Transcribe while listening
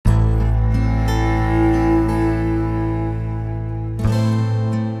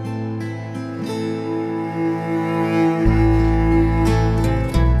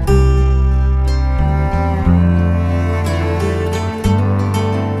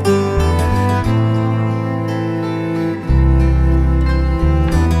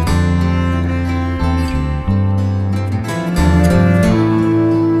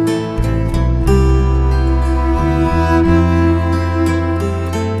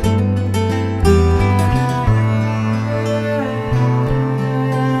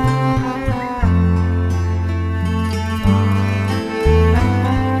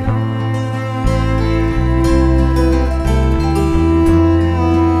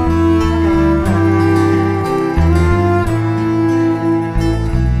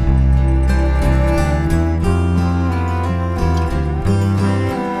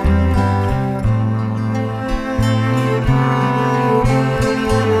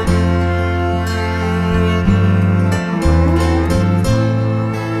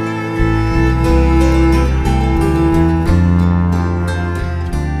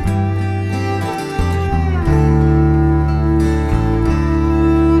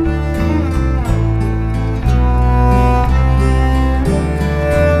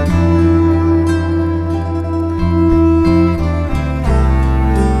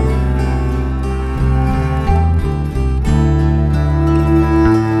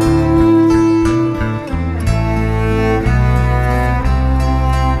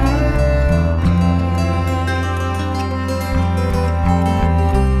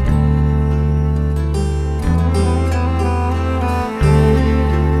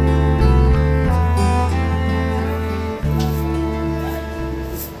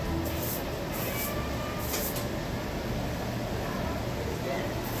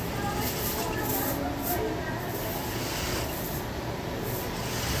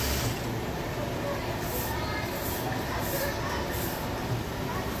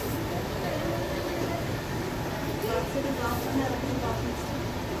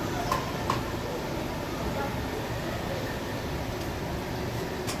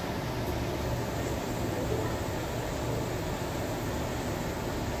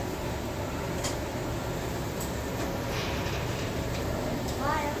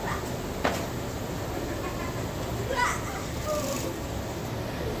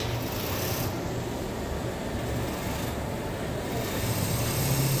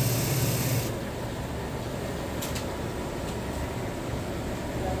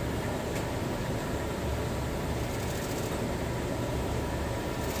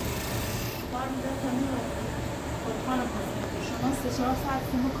خانم شما 3-4 ساعت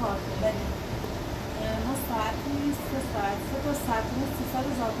فیلم کار کنید. ما ساعتی 3 ساعت 3 تا ساعت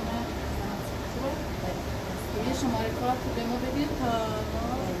 300,000 تومان یه شماره کارت به ما بدید تا ما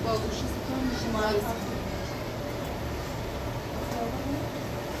با گوشی ستون شماره کارت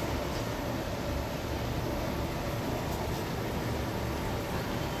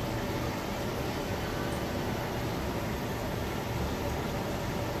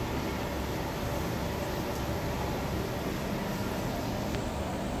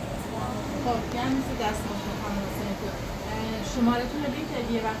خب یعنی مثل دست ماشین خانم شمارتون رو بگید که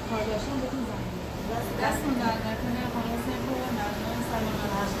یه وقت کار داشتم بهتون زنگ می‌زنم. دستتون درد نکنه خانم سیمپور ممنون. سلام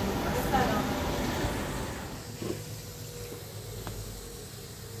علیکم. سلام.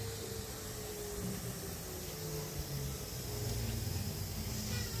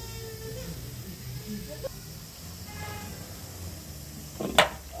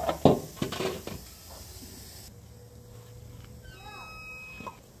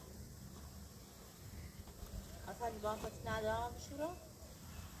 باقت ندارم شورا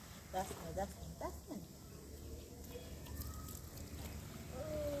دست بعد ده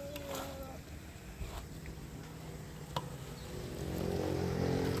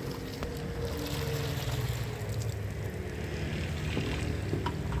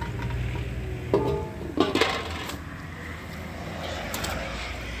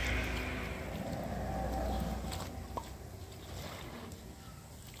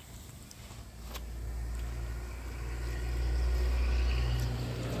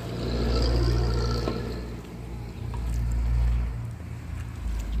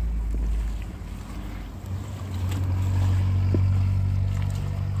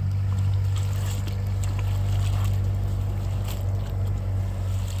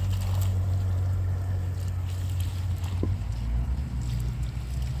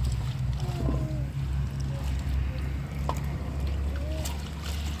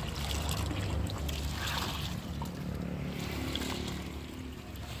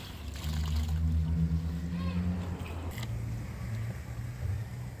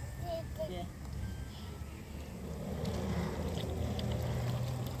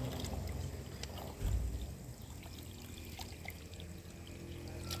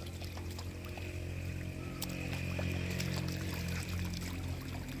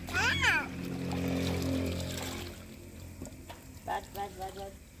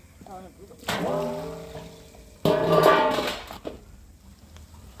أمه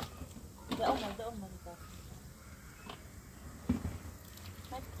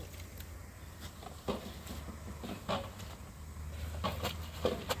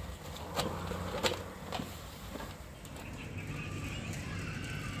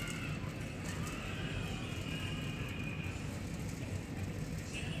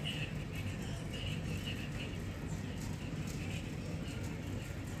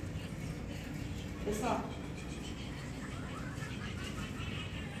بسام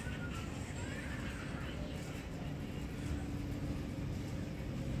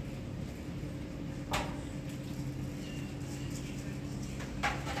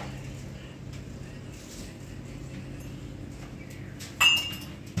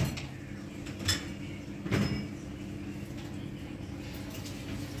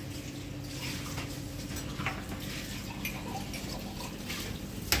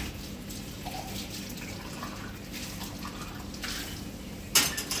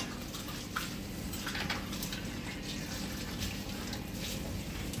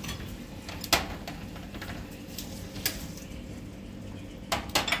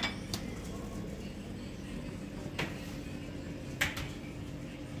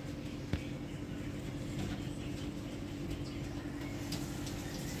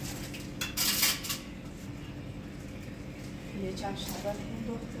یه چشم نبرد اون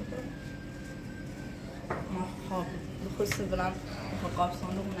دختر ما خواب بخصوص برم قاب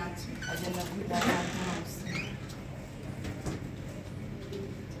صندوق نتیم از این نبود در نتیم هست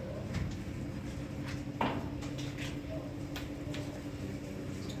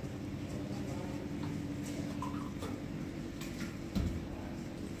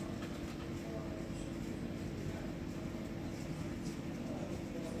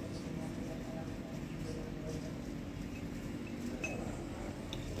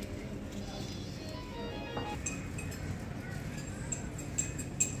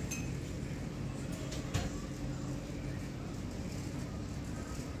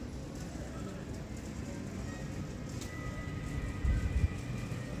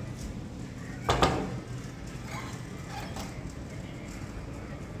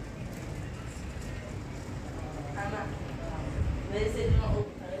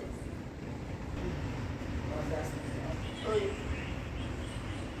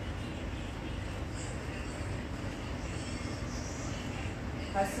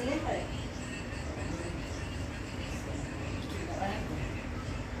هستی نخواهی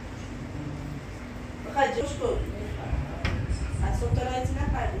بخواه جوش کن از صبح تا رایتی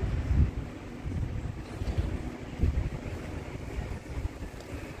نخوردی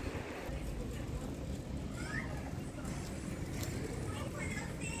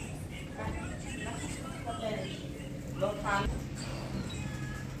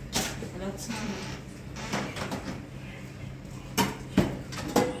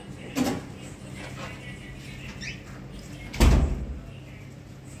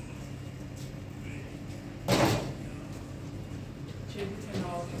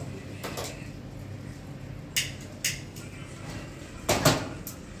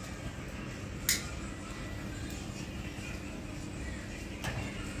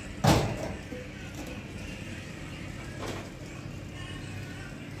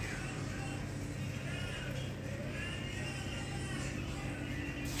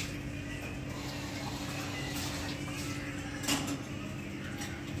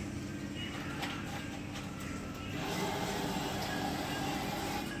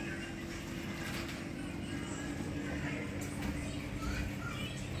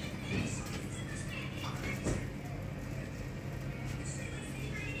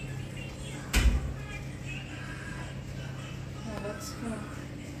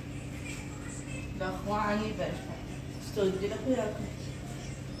L'Aquani Verfa. Studi la Piraca.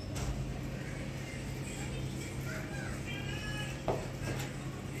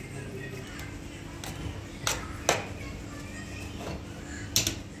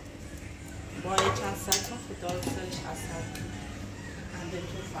 با یه چند ساعت تا خدا سرش اثر انده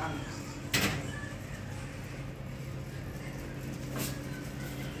تو فهمست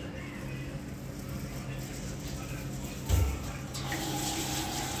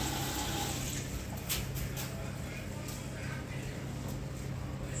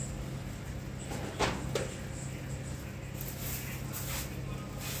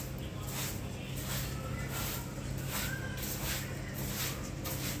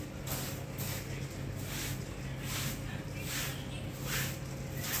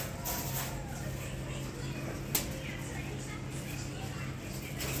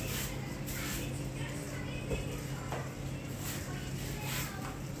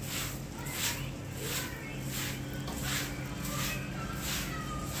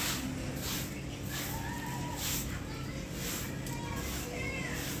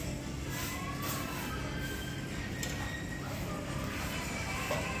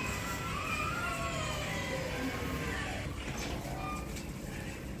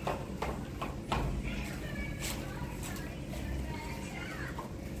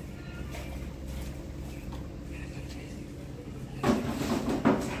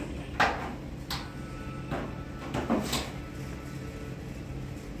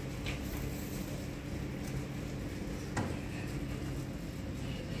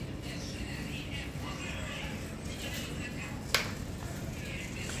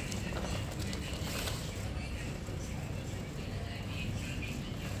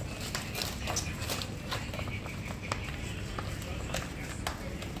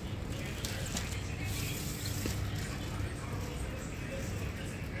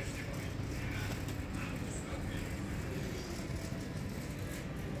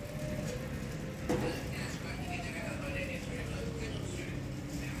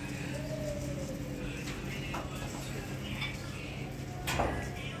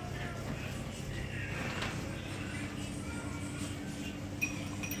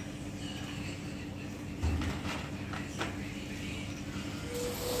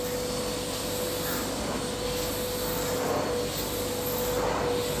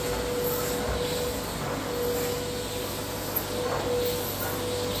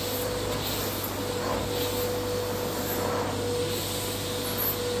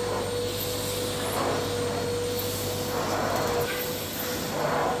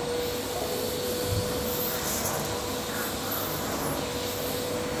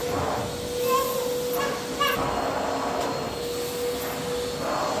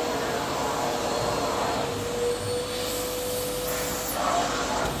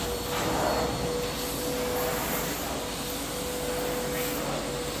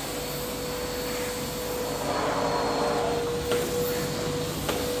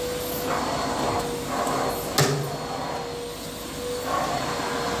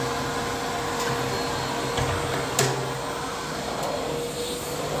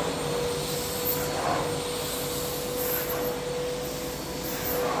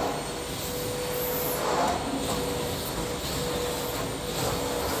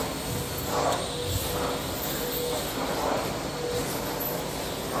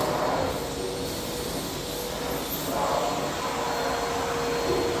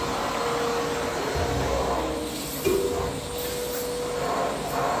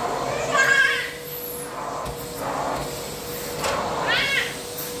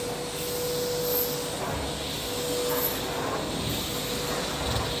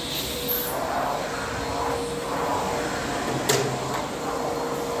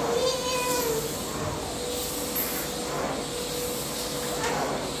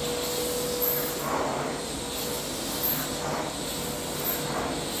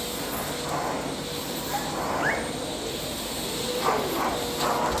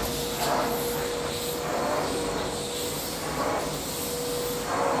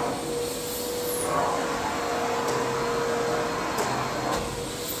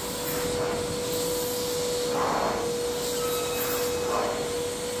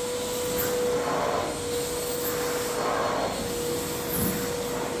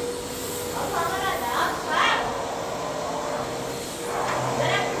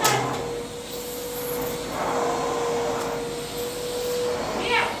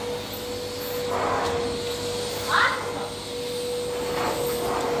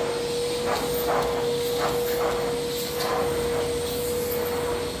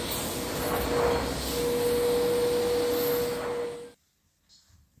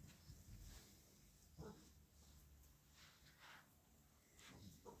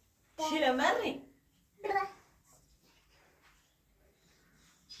شيرة مري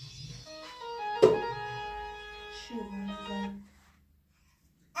شو زين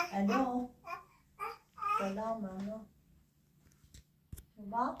الو سلام ماما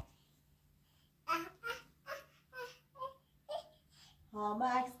شما ها ما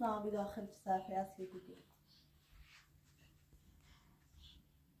عکس نامی داخل صفحه اصلی گوگل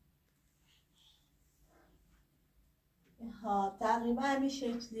ها تقریبا همین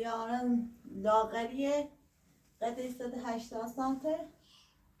شکلی آرن لاغریه قد 180 سانته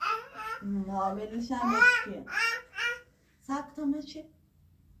معاملش هم مشکیه سب تا چه؟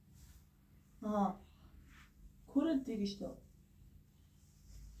 ها کورت دیگیش تو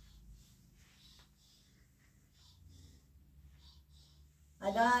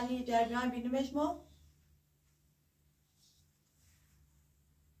الان علی جریان بینیمش ما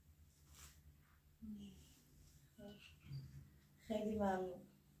خیلی ممنون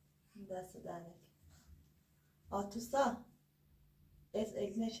دست درنک آتوسا از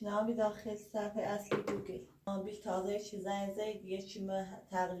اگنش نامی داخل صفحه اصلی گوگل بیش تازه چی زنزه دیگه چی ما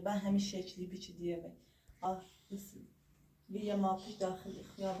تقریبا همین شکلی بیچی دیمه بیه ما پیش داخلی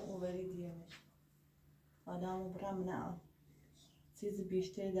خیاب اووری دیمه آدم برم نه چیز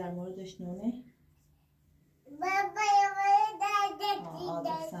بیشتری در موردش نونه بابا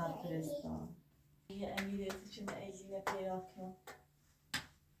آدم سرپرستان یه امیریتی چون ایزینه پیدا کن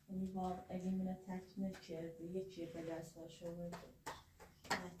یعنی باب ایزینه تکتونه کرده یکی به دستاشو بده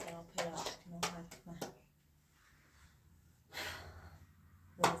حتما پیدا کنم حتما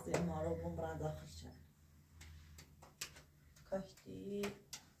واسه ما رو بمرا داخل شد کاشتی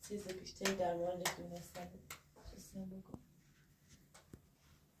چیز بیشتری در موردش دونستم چیزیم بگم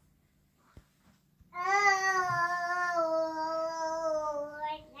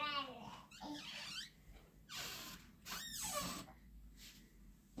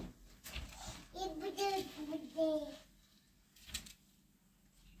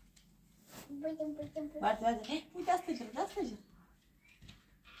بعد بوی دستش دستش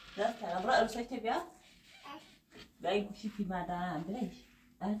برای عروسک بیا بایی گوشی فیلم دارم بریش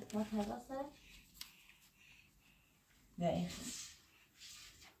ما تراسه بایی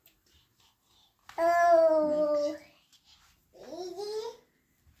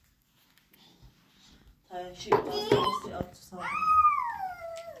تا شیب دستی آب تو سامن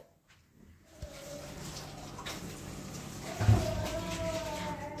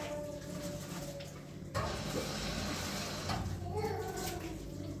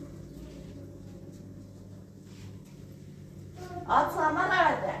آب سامان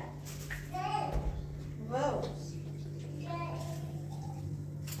نرده واو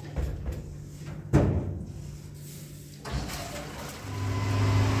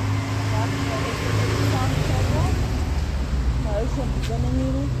مایشون دیگه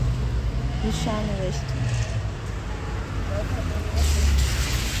نمیرون بیشتر نوشتیم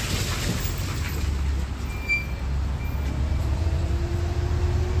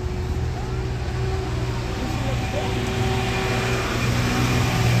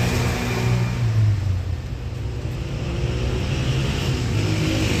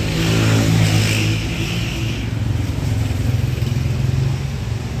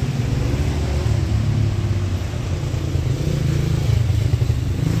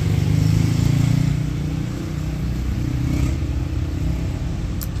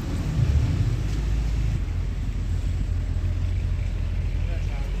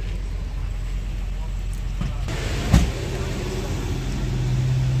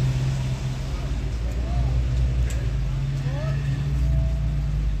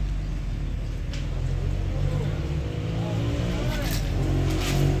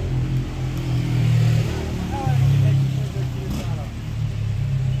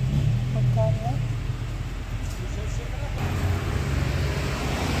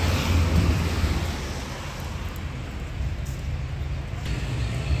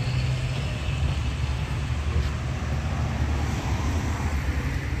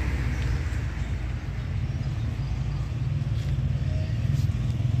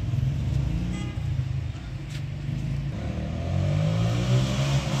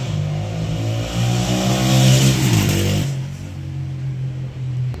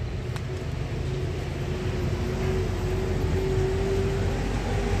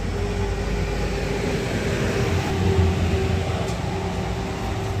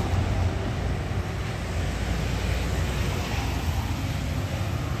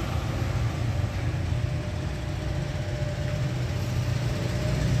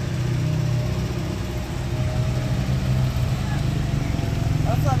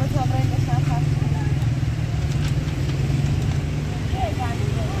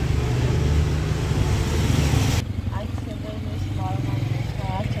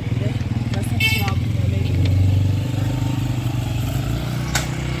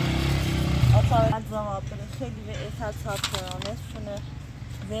نصفونه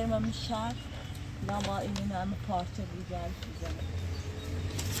زي ما مش شاف لا ما إننا أم بارتي رجال في زمن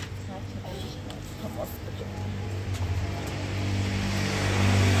هكذا خلاص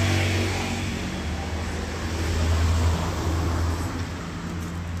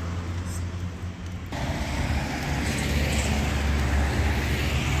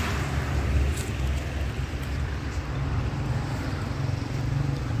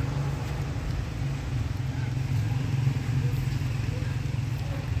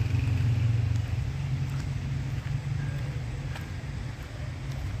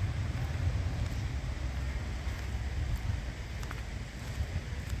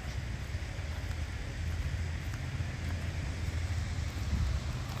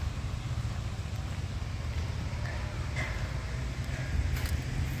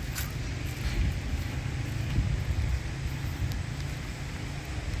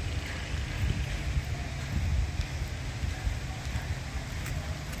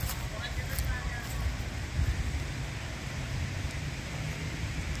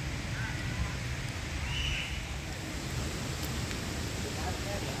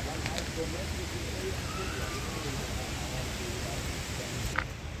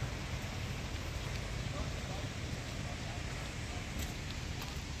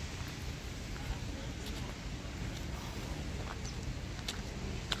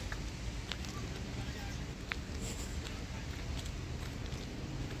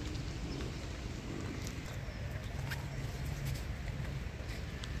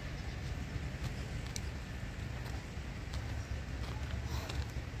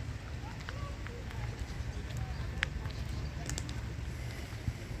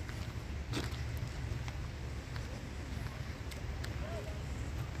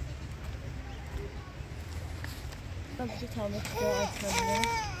bir tane kilo açabilirim.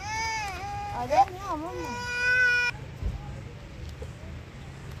 Adam ya mama.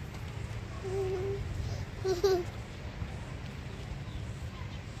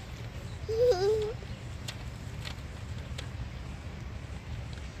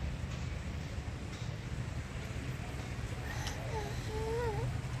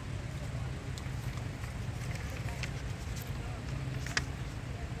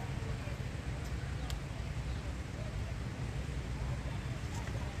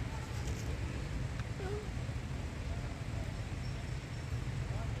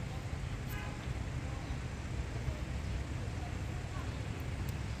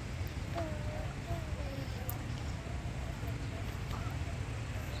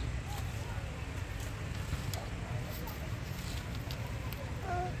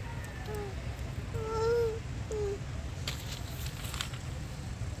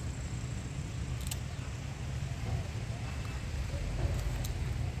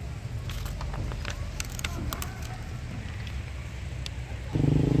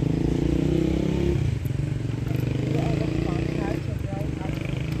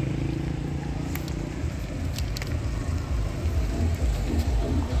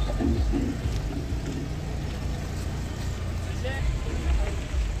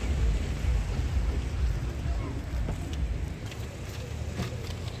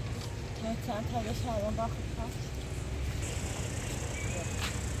 چند تا بشه الان با خود هست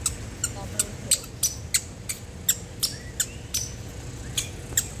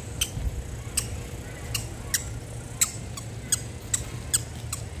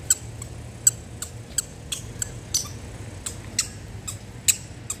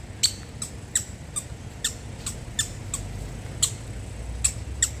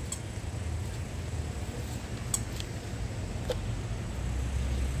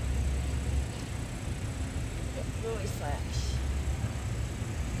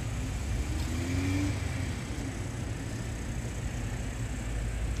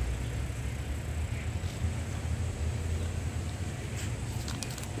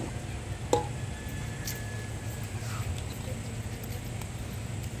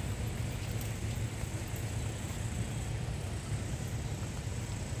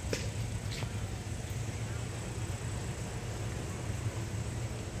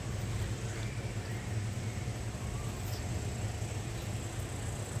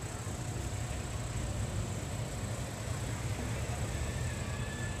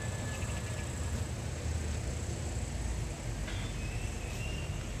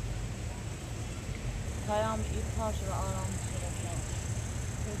پیام ایپاش و آرام میشه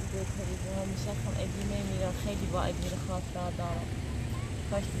خیلی بهتری بود همیشه خم ادیمه میرم خیلی با ادیمه خاطرات دارم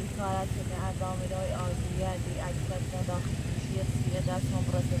کاش این کارت که ادامه دای آزیه دی اکثر داخل سیه دست هم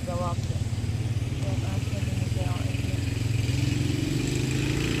برسه جواب ده واقعا خیلی میگه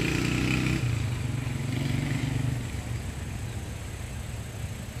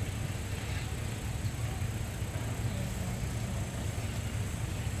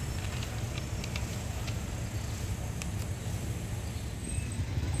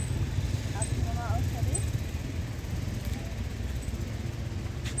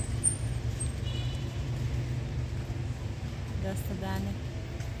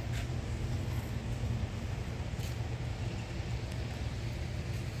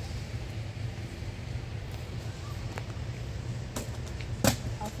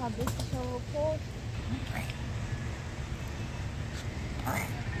بکشم و پر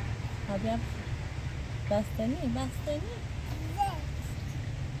حبیم بستنی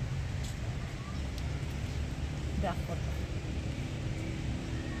بخور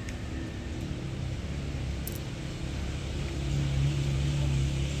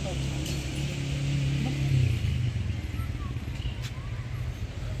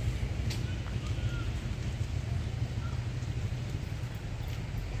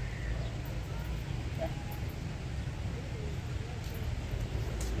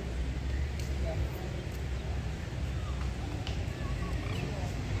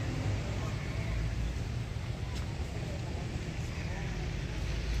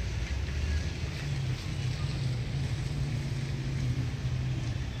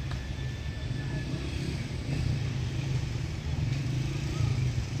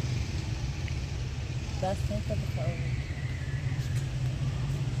دستین تا بخور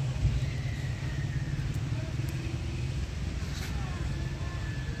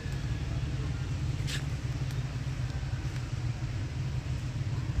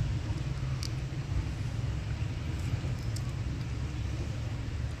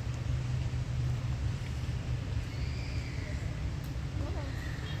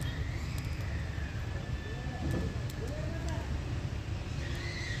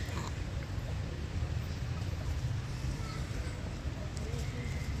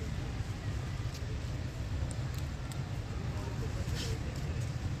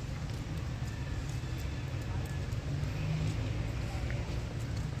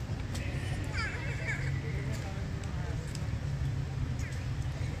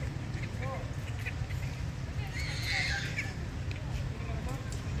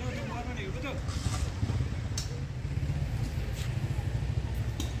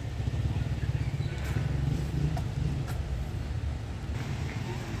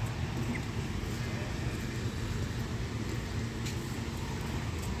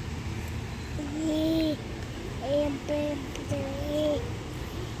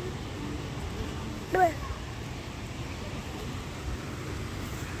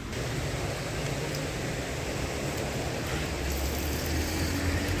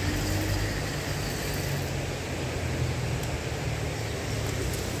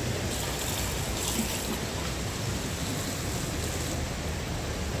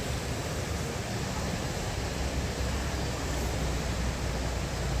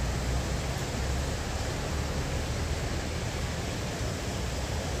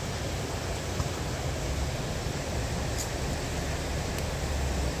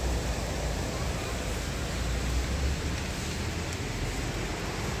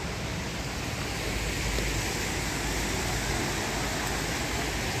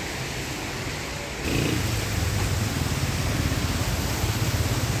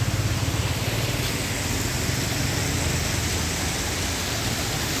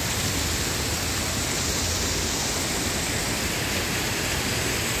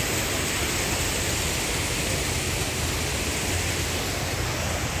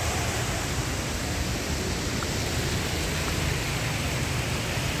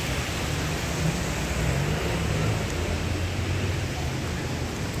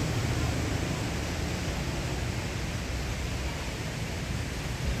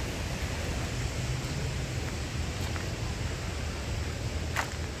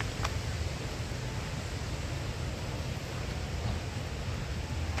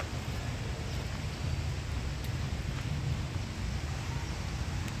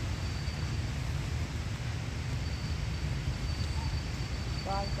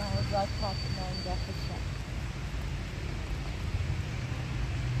Right past the main deficit.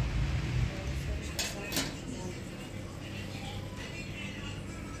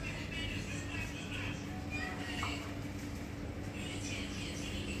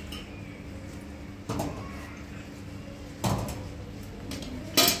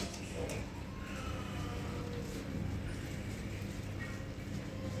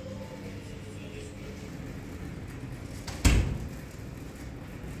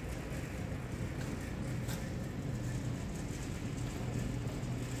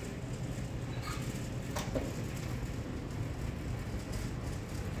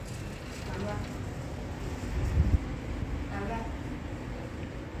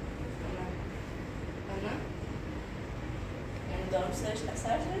 دارم سرش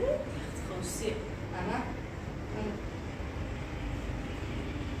اثر شده؟ خصوصی اما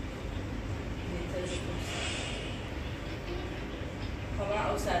نیتش خصوصی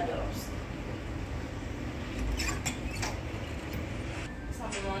خب او سر درست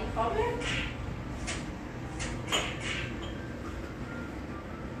ساموان خوابه؟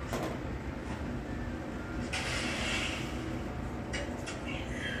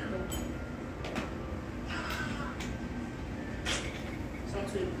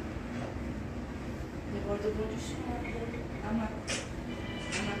 اما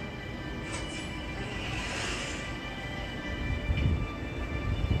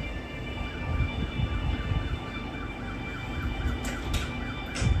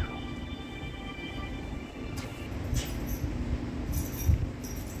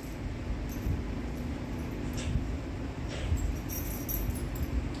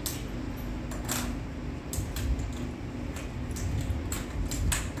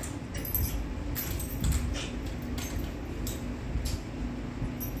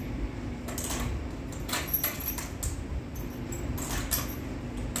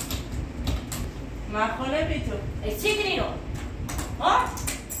ما خونه بی تو ای چی کنی رو؟ ها؟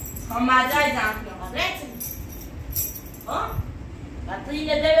 هم مدرای زنفیان ها؟ من تو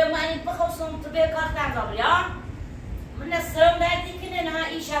اینه دوی من این بخواستم تو به کار تنظام یا؟ من نسرم دردی کنه نه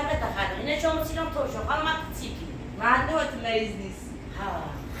این شربت خانم اینه شما سیرم تو شو خانم من چی کنی؟ من دو تو مریض نیست ها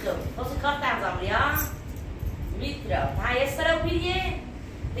خب تو کار تنظام یا؟ میترا تا یه سر و بیریه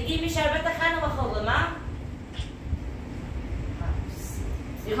دیگه می شربت خانم خودم ها؟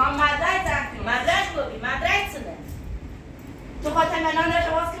 هم مدرای زنفیان مدرش ببی مدرش سنه تو خاطر من آنها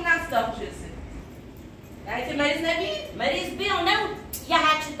شواز که نستاخ شده یعنی تو مریض نبی؟ مریض بیون نمود یه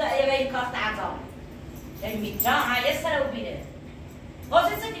هرچی دا این کار تنظام این میترا ها یه سر و بیره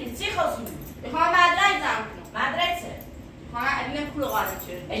خوزی سکنی چی خوزی؟ هم مدرای زنفیان مدرسه هم ادنه پول قارن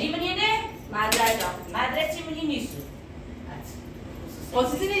شده الی منی نه؟ مدرای زنفیان مدرسه منی نیست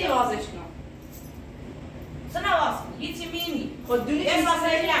خصوصی دیگه وازش کنم سنا واسه هیچی میمی خود دونی یه اساس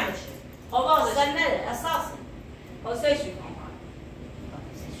نمیشه خب واسه نده اساسه خصوصش میکنم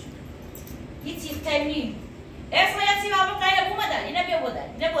هیچی تمیم اسم یه چی بابا قیل بومدن اینه بیا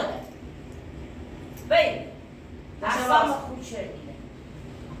بودن اینه بودن بی اصلا خوب شد اینه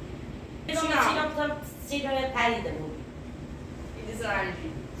اینو میچینم سینو پریده بود این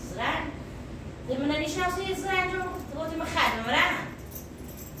زرنجی زرن؟ من نشناسه یه زرن رو گفتی من خدمه مرن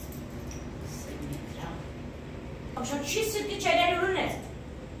شما چی سید که چه رونه؟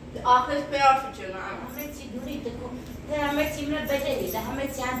 آخرش پیار شد چه همه چی دوری دکو همه چی منو بدهی همه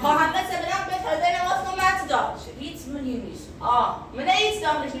چی هم خواهم بسه بدم به تازه نواز کنم من تو داخل شد هیچ منی نیست من هیچ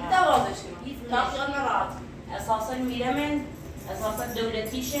داخلش نیست تا وازش کنم تا خیال من راحت اساسا میره من اساسا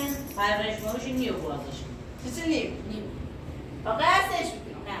دولتیشن پرورش ماهوشن نیو بازش چیزی نیم نیم واقعا هستش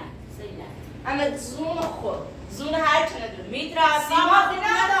میکنم نه سری نه اما زون خود زون هر چنه دون میترا سیما که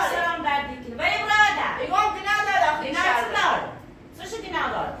نداره سلام دردی کنه ولی برادر ایگام که نداره آخه این هرچی نداره سوشه که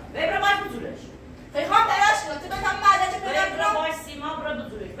نداره ولی برا باید بزرش خیخوام تلاش کنم تو بکنم مدرچه ولی پیدا برا کنم باید سیما برا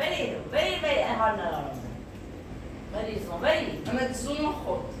بزرش ولی حال ندارم ولی اما زون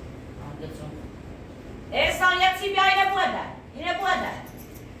خود احسان یه چی بیا اینه بودن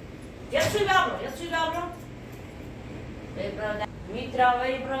یه چی بیا برو میترا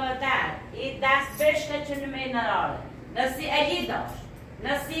ولی برادر این دست بشته چون می نراره نسی اگی داشت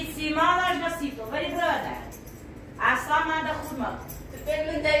نسی سیما داشت نسی تو ولی برادر اصلا من ده خود مکن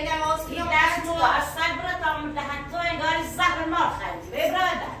فیلم داری نماز این کنم دست مو اصلا برا تا دهن تو انگاری زهر مار خیلی ولی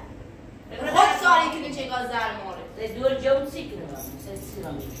برادر خود ساری کنی چه گاز در مورد دور جون سی کنم سی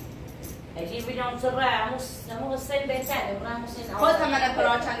رو میگم اگه بیدم تو را همو حسین بهتره برا همو حسین خود هم من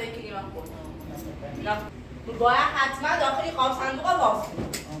پرا چنده کنی من خود نه باید حتما داخلی خواب صندوق باز کنم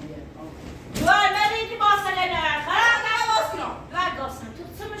دوار بری که باسله نرم خراب نه باز کنم دوار گاستم تو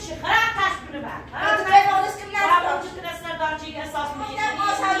چه میشه خراب تش بره بر من تو باید آدرس کنم خراب نستم اونجا که دستر دارچه که احساس میگه نه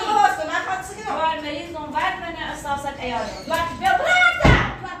باز صندوق باز کنم من خواهد سکنم دوار مریض نونور منه احساست ایاله دوار که بیا برادر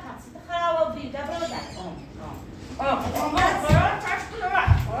دوار تحصیل خراب و بیده برادر خراب تش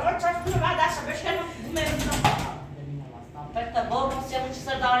بره بر دست بشکنم مریض نونور فرتا بابا سیامو چی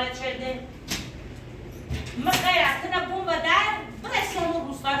سر داره چرده من غیر از تنه بوم و در برسیم اون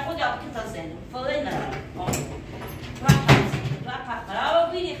روستای خود یا بکن تا زنیم فضایی ندارم دوار خراب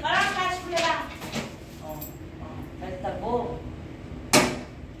و بیدی خراب تش بره بر فرتا بابا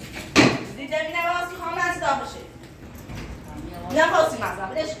دیده می نواز که خواهم از داخل شد نخواستی مزم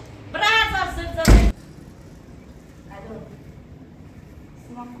بدش برادر سر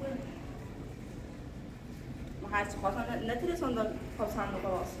سیما کنی من هرچی خواستم نتیرسون دار خواب صندوق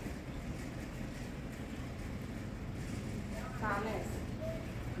باز تمیز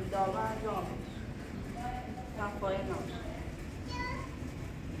داغ انجام تنفای ناش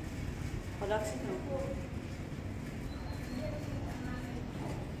حالا چی کنم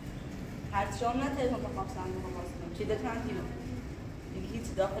هرچی هم نتیرسون تا خواب صندوق باز کنم چی دکنم دیگه دیگه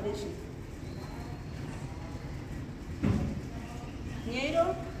هیچی داخلش نیست نیایی رو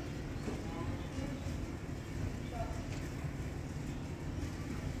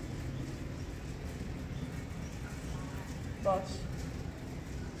باش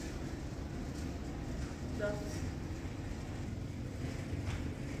داخل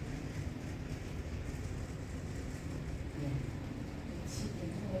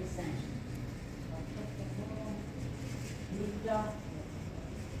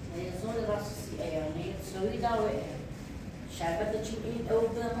شربت چی این او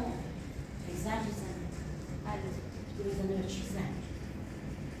به ما زنگ زن هی زن چی زن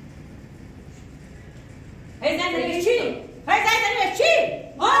هی زن چی هی زن چی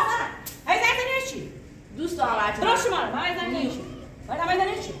هی زن چی دوست دارم برو شما ما هی زن چی ولی ما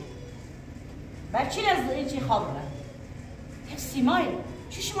زن چی بچی از این چی خواب را سیمای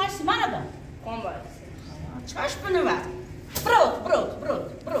چی شما سیما ندارم کن باید چاش بنوه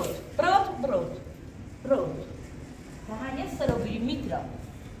برود فقط یه سر رو بری میترا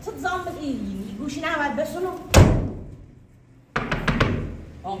تو زام این گوشی نمید بسونو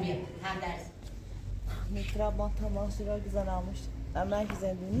آن بیا هم درس میترا با تماسی را گذنامش اما که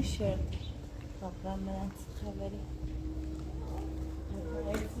زندونی شد فقرم من خبری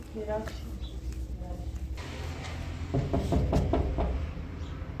هایسی پیراک شد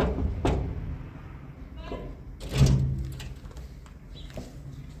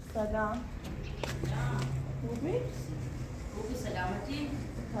سلام خوبی؟ خوبی سلامتی؟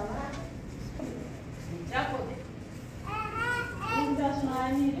 میترا خوبی؟ این داشت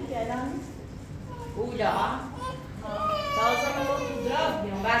معنی کردن؟ اولا تازه من با تو دراب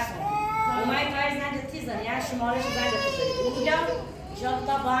بیام بسن اومای پایز نده تیزن یا شمارش زنده بزنی اولا ایشان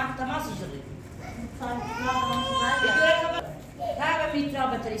تا با هم تماسی شدی تا میترا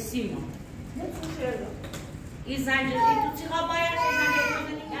بطری سیما این زنجیر این تو چی خواب باید چه زنجیر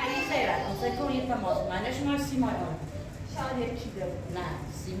کنی؟ نه این خیره اصلا کن یه تماس منه شما سیما آن شاید یک چی دارم نه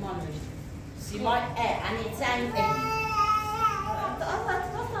سیما نوشت سیما انی چه این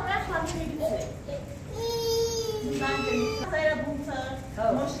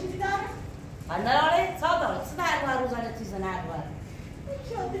مشکلی داره؟ نداره؟ تا داره چه در روزانه تیزه نداره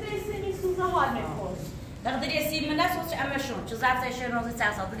شاید دیسی نیسوزه حال نکن نقدر سیم من نسوز چه امشون چه زرد شهر روزی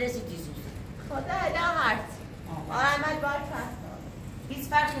ساعت دیسی تیزوز خدا ادا هرت آمد بار فست هیچ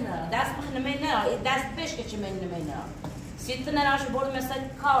فرقی نداره دست مخ نمی نداره دست بش که چه من نمی نداره سیت نراش برد مثل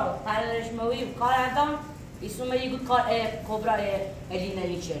کار پرش موی کار ادم ایسو می گفت کار کبرای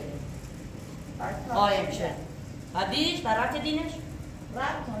الینری چرده قایم چرده هدیش برات دینش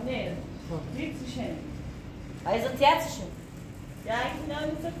رفت نه هیچیشه ایزا تیاتشه یا اینکه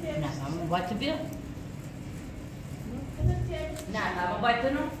نمیشه نه من باید تو بیا نه من باید تو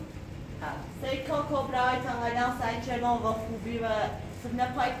نو سیکا کبرای تنگلیان سعی چرنان و خوبی و سبنه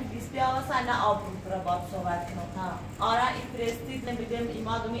پای که بیس بیا و سنه آبرون برا باید صحبت کنم آره این پرستید نمیدیم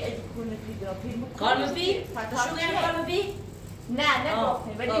ایمادومی ایدی کنه پیدا پیم کار مبی؟ شو گیم کار مبی؟ نه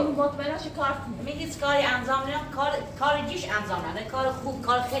نگفتیم ولی این مطمئنه کار کنیم میگید کاری انجام میدم کار جیش انجام نده کار خوب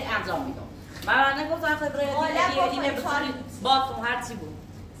کار خیلی انجام میدم من نگفتم خبره دیگه بتونی باتون هر چی بود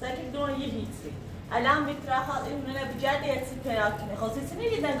سعی دون یه هیچی الان میترخواد این نونه بجد یه چی پیدا کنه خواستی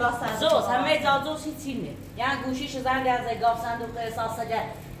نگید نگاه سند زوز همه زازوش هیچی نه یعنی گوشیش زنگ از گاف صندوق احساس ده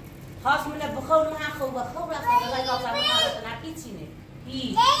خواست منه بخور من خوب بخور رفتم از گاف صندوق نه هیچی نه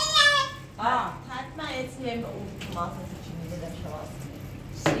هیچ حتما یه چی به اون ماسه چی میدیدم شواست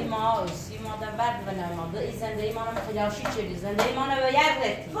سیما در برد بنام ما این زندگی ما رو خیاشی چلی زندگی ما رو به یک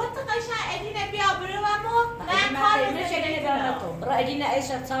رکتی خود قشن ادینه بیا برو و مو من کار میشه نگاه تو برو ادینه ایش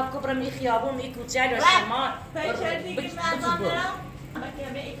صاحب کبر می خیابون می کوچه و شما فکر دیگه انجام دارم اما که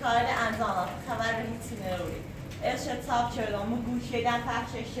همه این کار انجام خبر هیچی نروی ارشد صاحب شدم مو گوشیدن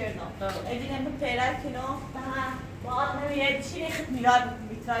پخشش شدم ادینه به پیرک کنم باید نمیاد چی نخت میراد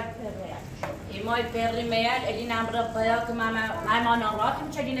میتراد پیرک ایمای پیری میاد ادینه هم برو پیدا که من ناراحتم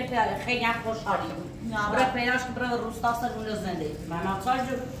چه ادینه پیدا خیلی خوشحالی برو پیداش که برو روستا سرون زندگی من چال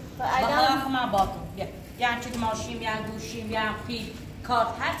جو بخواه من باتون یعنی چی ماشین یعنی گوشیم یعنی پی کارت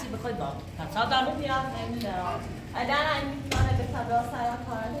هر چی بخوای باتون تا دارم بیاد نمیدارم الان این میتونه به تبرا سرا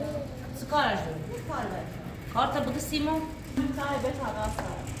کار دارم چه کارش دارم؟ کار دارم کارت بوده سیمون؟ میتونه به تبرا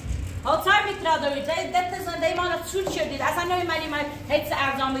سرا ها تای میترا دارید دست زندگی ما رو چون شدید اصلا نمی‌مانی ما هیچ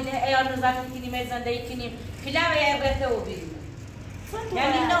ارزان میده ایال نزاک کنیم زندگی کنیم کلا و عبرت او بیم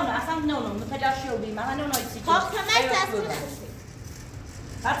یعنی نه اصلا نه متلاشی او بیم اصلا نه چیزی خب کمک تصدیق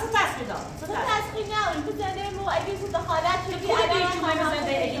هر چه تصدیق دارم تو تصدیق نه تو زندگی مو اگه تو دخالت شدی الان ما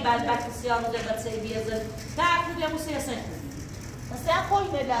زندگی اگه بعد بعد سیاه بوده بعد سه بیازن تعریف میگم سیاست مثلا خوش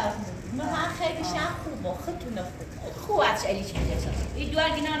ندارم من خیلی شان خوبه خیلی خوب از علی چه میشه این دوار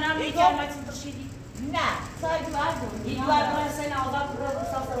گینا نام میگم ما چون ترشیدی نه سای دوار دو این دوار ما سن آزاد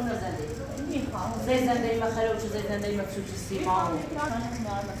رو ساخته اون زندگی میخوام زندگی ما خیلی چیز زندگی ما چون سیما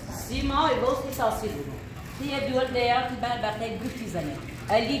سیما واسه ساسی بود یه دوار دیار که بعد بقیه گوشی زنی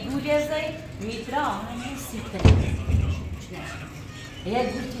علی گوجه زی میترا همین سیکته یه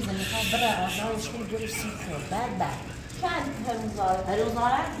گوشی زنی که برای آزادش کنی جلوش سیکته بعد چند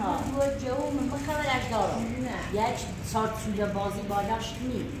هروزاره ها دو جو من خبرش دارم یک ساعت سوی بازی بالاش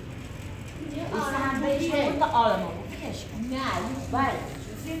نیم این هم بهش تا آلمان ولش کن نه بله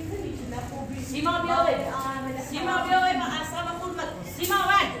سیما بیا سیما بیا ما اصلا خود مکن سیما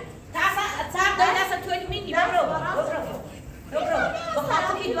ورد تا دای دست توی میگی برو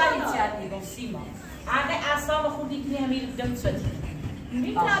بخاطر که دوانی چیادی با سیما اگه اصلا خودی کنی همین دم سوتی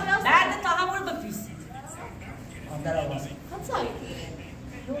بعد تا همون بپیسی در آواز خطایی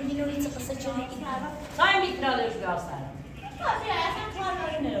اینو نیست قصه چه میگی تای میترا داشت بیار سرم اصلا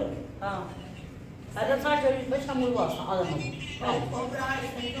کار داری نرو بعد تا جوری بچم مول واسه آدم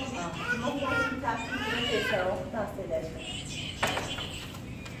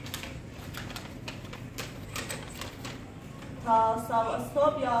تا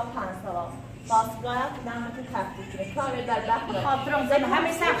صبح یا 5 صبح باستگاه بودم که تفریح کار در بخت خاطرم زن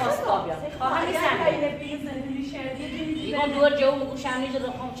همه سر باستگاه بیاد همه سر بیاد دور جو میگوشم نیجا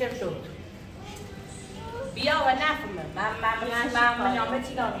دخوام چرا شد بیا و نفهمه من نامه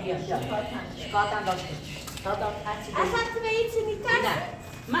چی دارم بیا شکایتم داشته اصلا تو به هیچی میترسه؟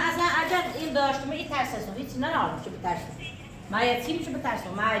 من اصلا اگر این داشتم این ترسم هیچی نرالم چه بترسم من یه تیمی چه بترسم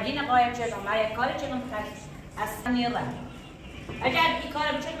من دین قایم شدم من یه کاری چدم بترسم اصلا نیرم اگر این کار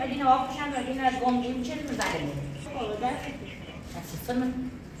بچم ادین واقعشم و ادین از گمگیم چه میزنم اساسا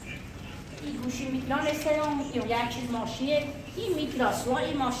این گوشی میتران رسیدم یا یک چیز ماشینه این میتراست و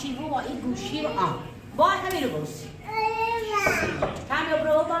این ماشین رو و این گوشی رو با همین رو برسی هم یا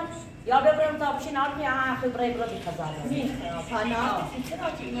برو بان یا برم تا بشین آرم یا آخر برای برو بیخزار میخوام پناه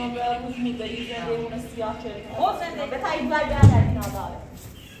چرا که اینو به روز میبری زنده اون سیاه شد خوب زنده به تایی بر بیاد از اینا داره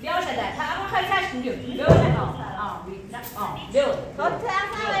بیا شده تا اما خیلی تشکیم بیو بیو بیو تا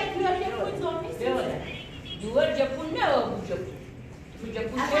اصلا یک بیاد یه کوی زور نیست بیو دوار جپون نه بو جپون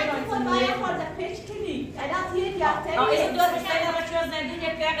اصلا خود باید خورده پیش کنی الان توی دیابتری این دور بشنه اما چون زندگی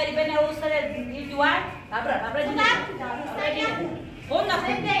یک پیا قریبه نه او سر این دوار ابرا دینه خود نخود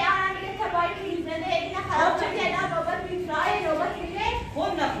زنده آرم یه تبایی که میزنه این خراب شد یه الان رابط میترای رابط میره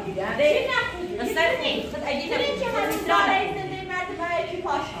خود نخود چی نخودی؟ اصلا خود اگه چی که همین داره زنده مرد برای چی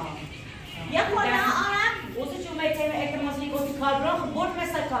پاش یه خورده آرم اوزه چون میتونه اکماسی گفتی کار برام برد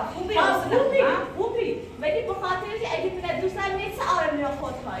مثل کار خوبی خوبی ولی به خاطر که اگه بینه دوستان نیست آرمی را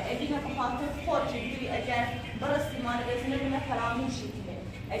خود خواهی اگه نه به خاطر خود چجوری اگر برستی مانه بزنه بینه فراموشی کنه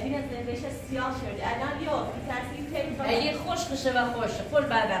اگه نه زندگیش سیاه شده الان یو ترسی که اگه خوش خشه و خوش فول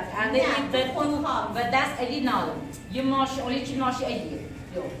بربط انده این برتو و دست اگه نالم یه ماشی اولی چی ماشی اگه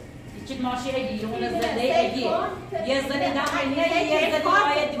یو چی ماشی اگه اون زنده اگه یه زنده نخینه یه زنده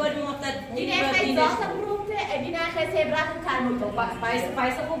آید دیوار مفتد اینه خیلی ذات بروفته اگه نه خیلی سبرت کرمون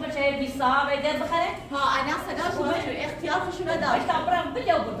پایسا خوب بچه 20 ساعت بیدر بخره ها انا صدا شما اختیارشون رو داشت برم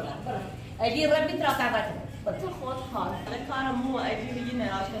بلیو برم اگه ربی ترا کرده تو خود خواهد کارم مو اگه بگی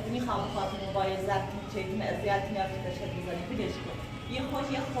نراش کنی میخوام خواهد مبایزت چه کنه ازیاد میاد که تشکر بزنی بیدش کن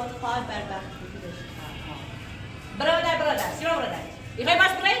یه خود خواهد بربختی بیدش کن برادر سیما برادر ایخوای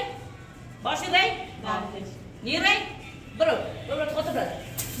باش برای؟ باشی رای؟ نی رای؟ برو خود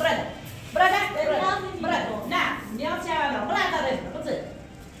برادر نه نیاز چه هم برادر بزن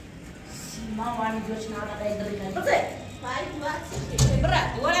سیما وانی جوش نامه قید ریخن بزن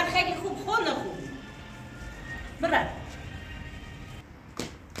برادر دوارم خیلی خوب خود نخوب برادر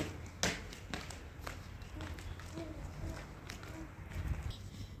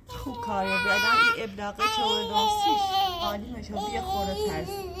خوب کاری بیادم این ابلاغه چه داستیش عالی میشه بیا خوره ترس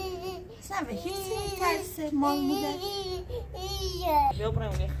اصلا به هیچی میترسه مال میده بیا برای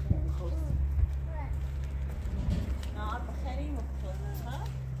اون خود نه بخیریم